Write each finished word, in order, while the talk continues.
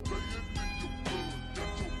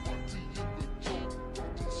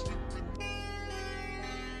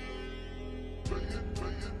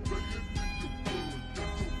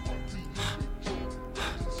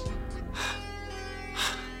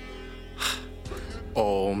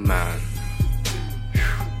Oh man.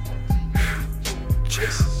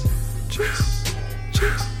 Cheers, cheers,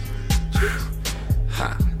 cheers, cheers.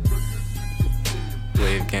 Ha.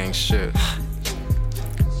 Wave gang shit.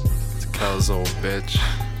 It's Kel's old bitch.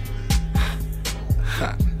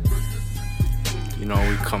 Ha. You know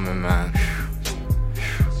we coming, man.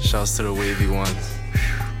 Shouts to the wavy ones.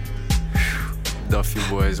 Duffy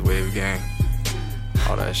boys, wave gang.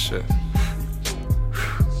 All that shit.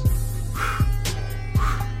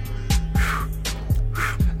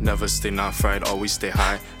 Never stay not fried, always stay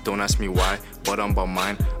high. Don't ask me why, but I'm about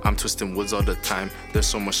mine. I'm twisting woods all the time. There's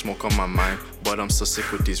so much smoke on my mind, but I'm still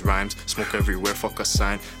sick with these rhymes. Smoke everywhere, fuck a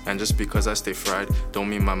sign. And just because I stay fried, don't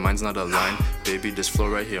mean my mind's not aligned. Baby, this flow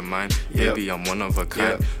right here, mine. Baby, I'm one of a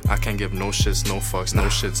kind. I can't give no shits, no fucks, no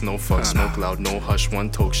shits, no fucks. Smoke loud, no hush. 1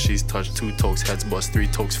 toke, she's touched. 2 tokes, heads bust. 3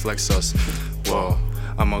 tokes, flex us. Whoa.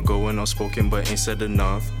 I'ma go in unspoken, but ain't said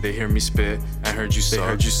enough. They hear me spit, I heard you suck.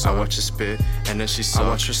 I watch her spit, and then she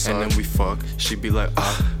suck, and then we fuck. She be like,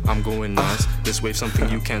 I'm going nuts. This wave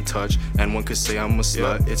something you can't touch, and one could say I'm a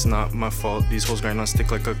slut. It's not my fault, these hoes grind on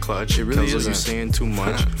stick like a clutch. It really is you saying too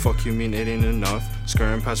much. Fuck you mean it ain't enough.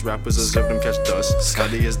 Skirting past rappers as if them catch dust.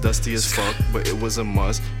 Scotty is dusty as fuck, but it was a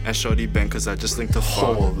must. And shorty bang cause I just linked the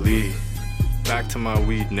fuck. Holy. Back to my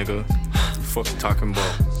weed, nigga. Fuck you talking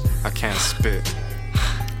about, I can't spit.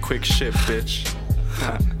 Quick shit, bitch.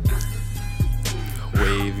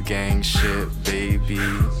 Wave gang shit, baby,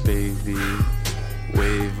 baby.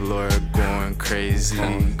 Wave lord going crazy,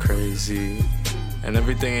 and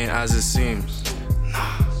everything ain't as it seems.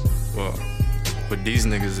 Well, with these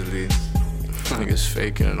niggas at least. Niggas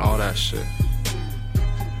faking and all that shit.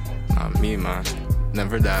 Not me, man.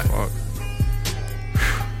 Never that. Fuck.